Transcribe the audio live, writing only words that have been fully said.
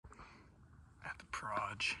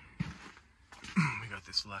Proj. We got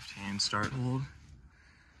this left-hand start hold.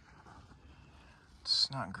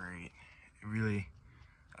 It's not great. Really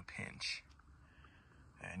a pinch.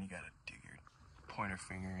 And you gotta dig your pointer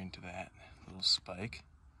finger into that little spike.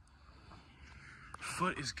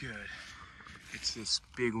 Foot is good. It's this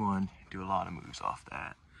big one. Do a lot of moves off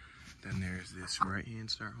that. Then there's this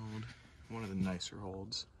right-hand start hold. One of the nicer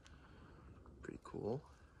holds. Pretty cool.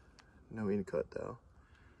 No in cut though.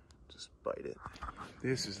 Just bite it.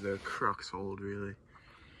 This is the crux hold, really.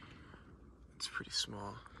 It's pretty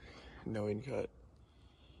small. No in cut.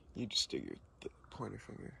 You just stick your pointer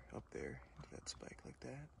finger up there into that spike like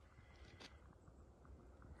that.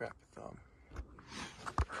 Wrap the thumb.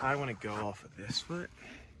 I want to go off of this foot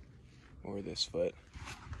or this foot.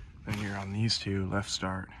 Then you're on these two, left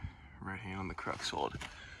start, right hand on the crux hold.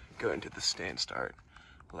 Go into the stand start,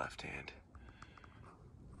 left hand.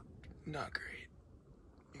 Not great.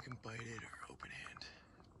 You can bite it or open hand.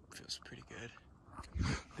 Feels pretty good.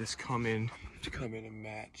 This come in and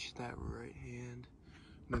match that right hand.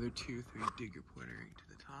 Another 2, 3, dig your pointer into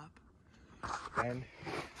the top. Then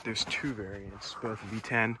there's two variants, both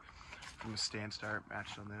V10 from a stand start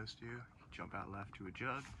matched on those two. You jump out left to a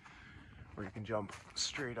jug, or you can jump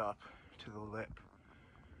straight up to the lip,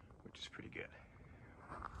 which is pretty good.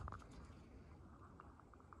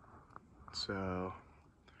 So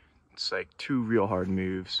it's like 2 real hard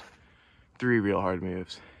moves, 3 real hard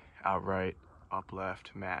moves, outright, up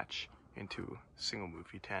left, match into single move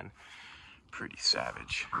V10. Pretty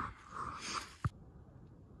savage.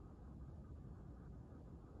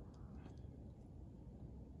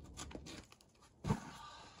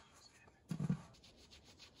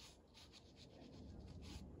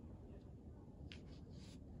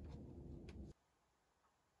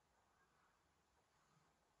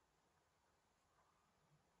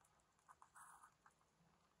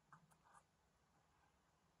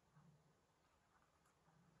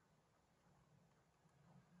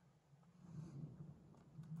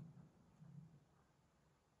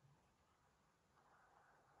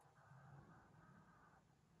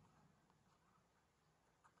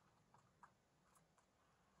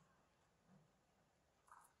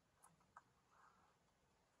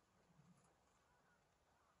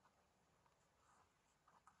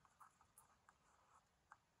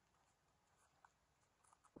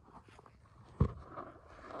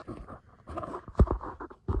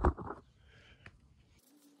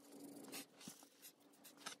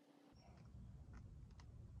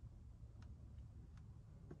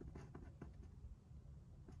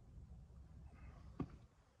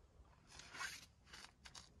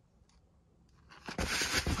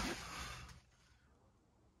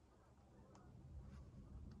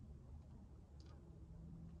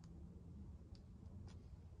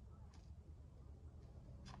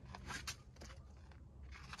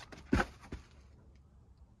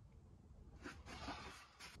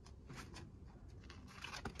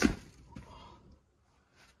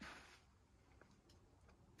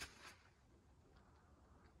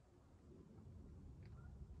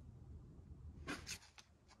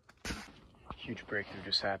 Huge breakthrough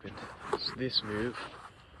just happened. It's this move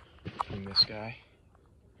from this guy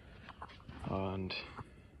and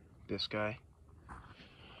this guy.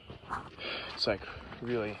 It's like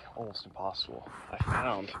really almost impossible. I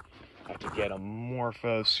found I have to get a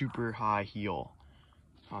morpho super high heel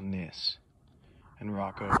on this and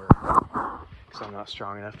rock over because I'm not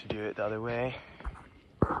strong enough to do it the other way.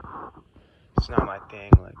 It's not my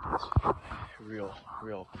thing, like these real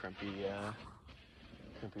crimpy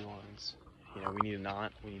ones. You know, we need a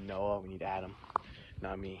knot, we need Noah, we need Adam,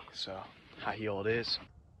 not me. So high heel it is.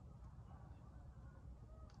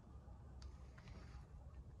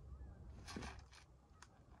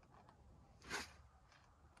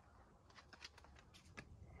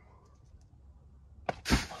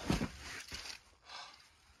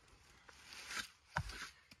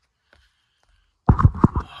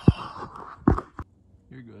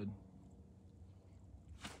 You're good.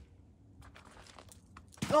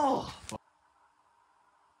 Oh!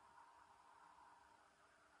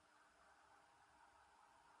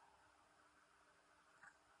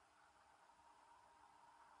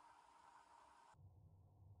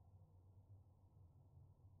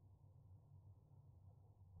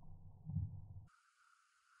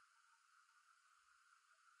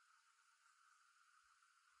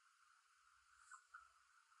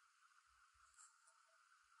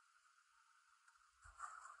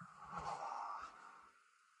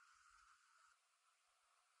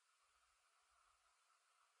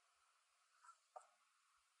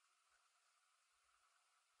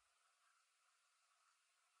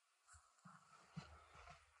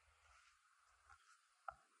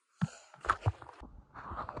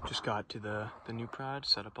 Just got to the new prod,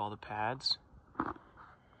 set up all the pads.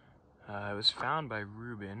 It was found by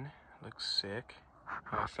Ruben. Looks sick.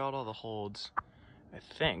 I felt all the holds. I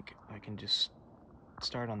think I can just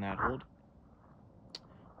start on that hold.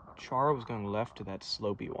 Char was going left to that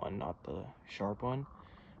slopey one, not the sharp one.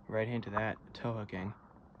 Right hand to that, toe hooking,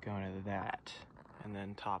 going to that. And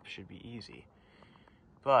then top should be easy.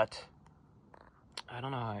 But I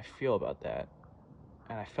don't know how I feel about that.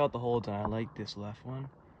 And I felt the holds and I like this left one.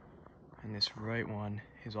 And this right one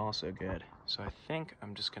is also good. So I think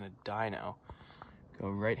I'm just gonna dyno. Go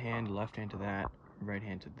right hand, left hand to that, right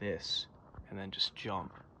hand to this, and then just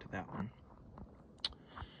jump to that one.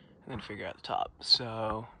 And then figure out the top.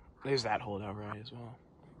 So there's that hold outright as well.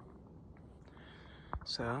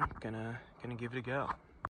 So gonna give it a go.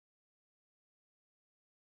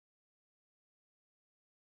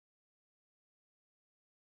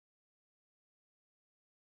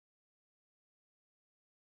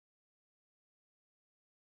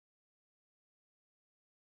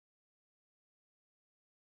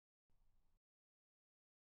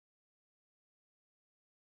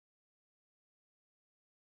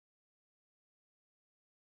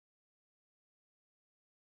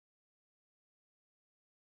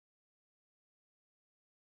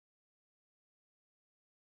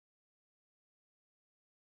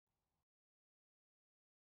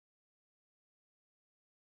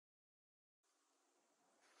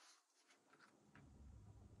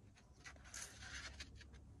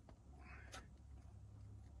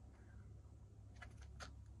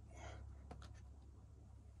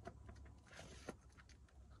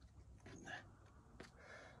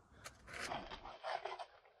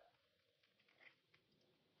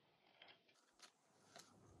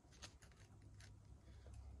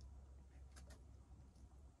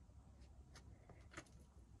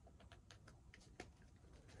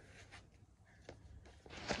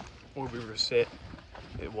 Where we were sit,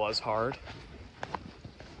 it was hard.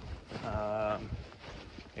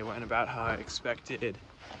 It went about how I expected.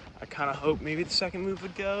 I kind of hoped maybe the second move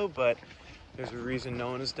would go, but there's a reason no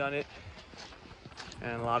one has done it.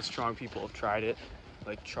 And a lot of strong people have tried it,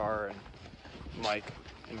 like Char and Mike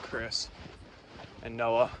and Chris and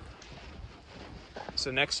Noah.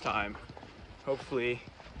 So next time, hopefully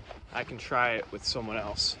I can try it with someone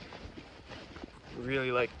else.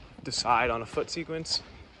 Really like decide on a foot sequence,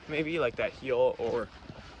 maybe like that heel, or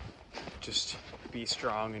just be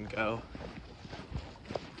strong and go.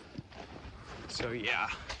 So yeah,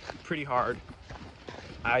 pretty hard.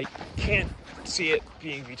 I can't see it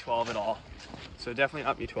being V12 at all. So definitely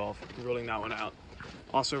not V12, ruling that one out.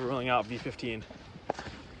 Also ruling out V15,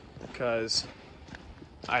 because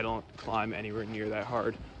I don't climb anywhere near that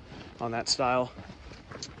hard on that style.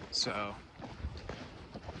 So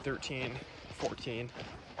 13, 14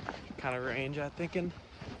 kind of range I'm thinking,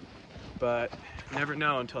 but never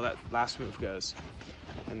know until that last move goes.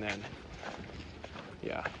 And then,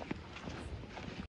 yeah.